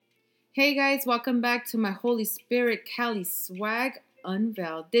Hey guys, welcome back to my Holy Spirit Cali Swag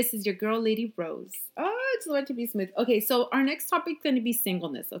Unveiled. This is your girl, Lady Rose. Oh, it's Lord to be smooth. Okay, so our next topic is going to be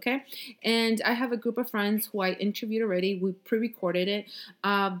singleness, okay? And I have a group of friends who I interviewed already. We pre-recorded it,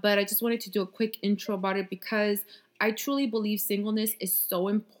 but I just wanted to do a quick intro about it because I truly believe singleness is so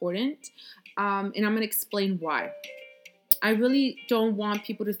important, and I'm going to explain why. I really don't want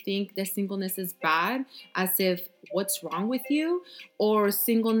people to think that singleness is bad, as if what's wrong with you, or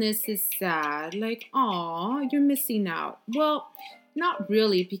singleness is sad, like, oh, you're missing out. Well, not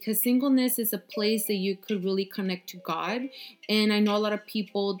really, because singleness is a place that you could really connect to God. And I know a lot of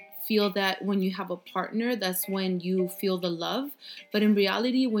people feel that when you have a partner, that's when you feel the love. But in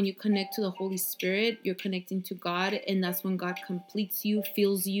reality, when you connect to the Holy Spirit, you're connecting to God, and that's when God completes you,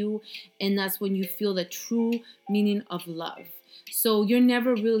 fills you, and that's when you feel the true meaning of love. So you're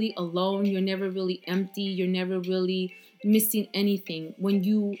never really alone, you're never really empty, you're never really missing anything when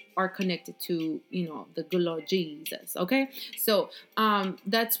you are connected to, the good Lord Jesus. Okay? So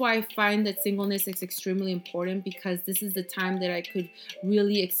that's why I find that singleness is extremely important, because this is the time that I could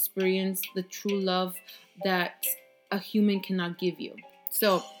really experience the true love that a human cannot give you.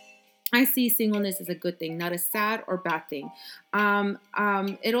 So I see singleness as a good thing, not a sad or bad thing.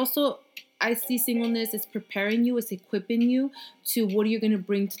 It also, I see singleness as preparing you, as equipping you to what you're going to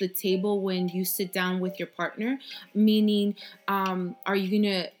bring to the table when you sit down with your partner. Meaning, are you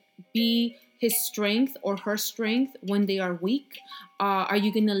going to be his strength or her strength when they are weak? Are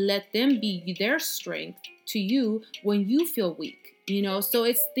you going to let them be their strength to you when you feel weak? So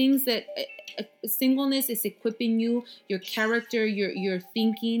it's things that singleness is equipping you, your character, your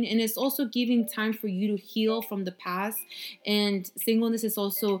thinking, and it's also giving time for you to heal from the past. And singleness is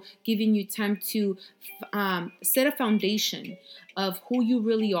also giving you time to set a foundation of who you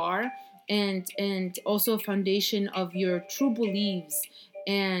really are, and also a foundation of your true beliefs,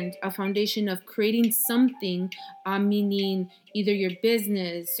 and a foundation of creating something, meaning either your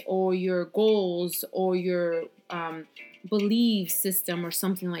business or your goals or your belief system or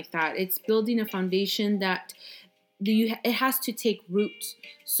something like that. It's building a foundation that it has to take root.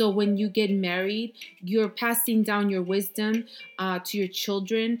 So when you get married, you're passing down your wisdom to your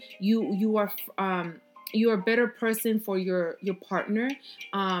children. You're a better person for your partner,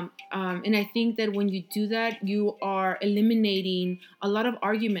 and I think that when you do that, you are eliminating a lot of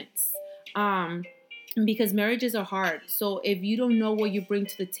arguments. Because marriages are hard. So if you don't know what you bring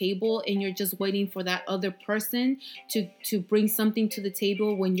to the table, and you're just waiting for that other person to bring something to the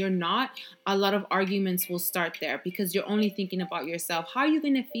table when you're not, a lot of arguments will start there, because you're only thinking about yourself. How are you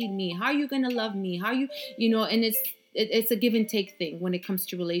going to feed me? How are you going to love me? And it's a give and take thing when it comes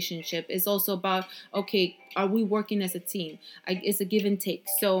to relationship. It's also about, okay, are we working as a team? It's a give and take.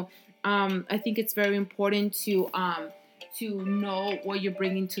 So I think it's very important to know what you're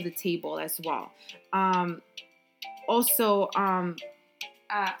bringing to the table as well. Um, also,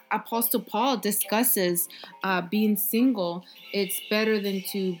 Apostle Paul discusses being single. It's better than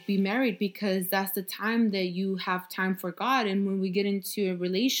to be married, because that's the time that you have time for God. And when we get into a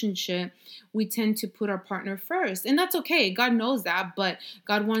relationship, we tend to put our partner first. And that's okay. God knows that. But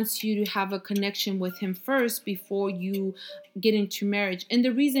God wants you to have a connection with Him first before you get into marriage. And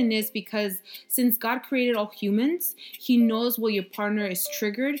the reason is because since God created all humans, He knows what your partner is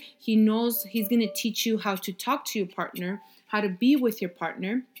triggered. He knows He's going to teach you how to talk to your partner, how to be with your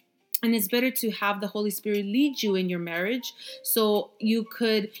partner. And it's better to have the Holy Spirit lead you in your marriage, so you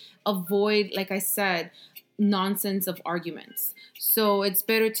could avoid, like I said, nonsense of arguments. So it's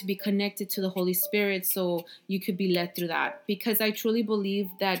better to be connected to the Holy Spirit, so you could be led through that. Because I truly believe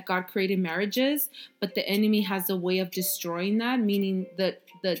that God created marriages, but the enemy has a way of destroying that, meaning that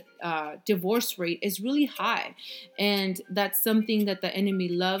the divorce rate is really high, and that's something that the enemy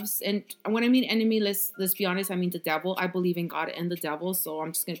loves. And when I mean enemy, let's be honest, I mean the devil. I believe in God and the devil, so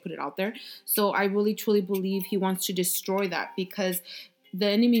I'm just gonna put it out there. So I really truly believe he wants to destroy that, because the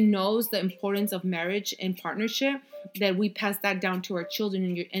enemy knows the importance of marriage and partnership, that we pass that down to our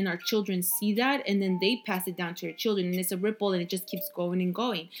children, and our children see that, and then they pass it down to their children, and it's a ripple, and it just keeps going and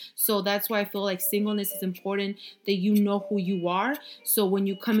going. So that's why I feel like singleness is important, that you know who you are, so when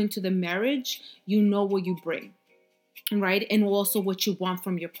you come into the marriage, you know what you bring, right? And also what you want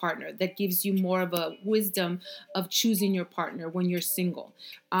from your partner. That gives you more of a wisdom of choosing your partner when you're single.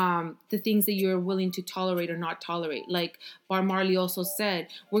 The things that you're willing to tolerate or not tolerate. Like Bar Marley also said,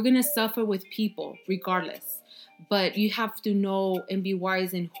 we're going to suffer with people regardless. But you have to know and be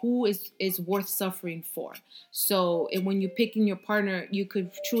wise in who is worth suffering for. So when you're picking your partner, you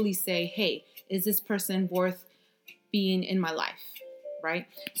could truly say, hey, is this person worth being in my life? right?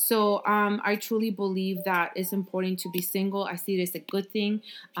 So I truly believe that it's important to be single. I see it as a good thing.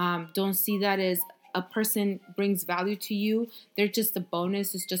 Don't see that as a person brings value to you. They're just a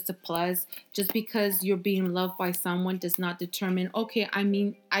bonus. It's just a plus. Just because you're being loved by someone does not determine, okay, that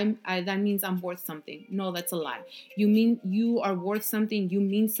means I'm worth something. No, that's a lie. You mean you are worth something. You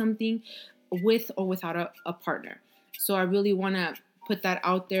mean something with or without a partner. So I really want to put that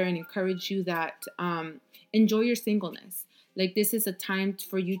out there and encourage you that enjoy your singleness. Like, this is a time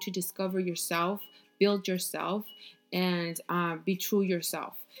for you to discover yourself, build yourself, and be true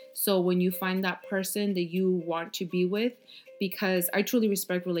yourself. So when you find that person that you want to be with, because I truly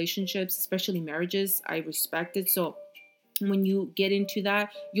respect relationships, especially marriages, I respect it. So when you get into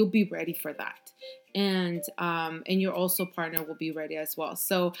that, you'll be ready for that, and your also partner will be ready as well.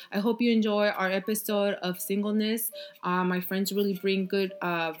 So I hope you enjoy our episode of singleness. My friends really bring good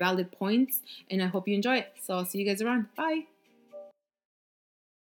valid points, and I hope you enjoy it. So I'll see you guys around. Bye.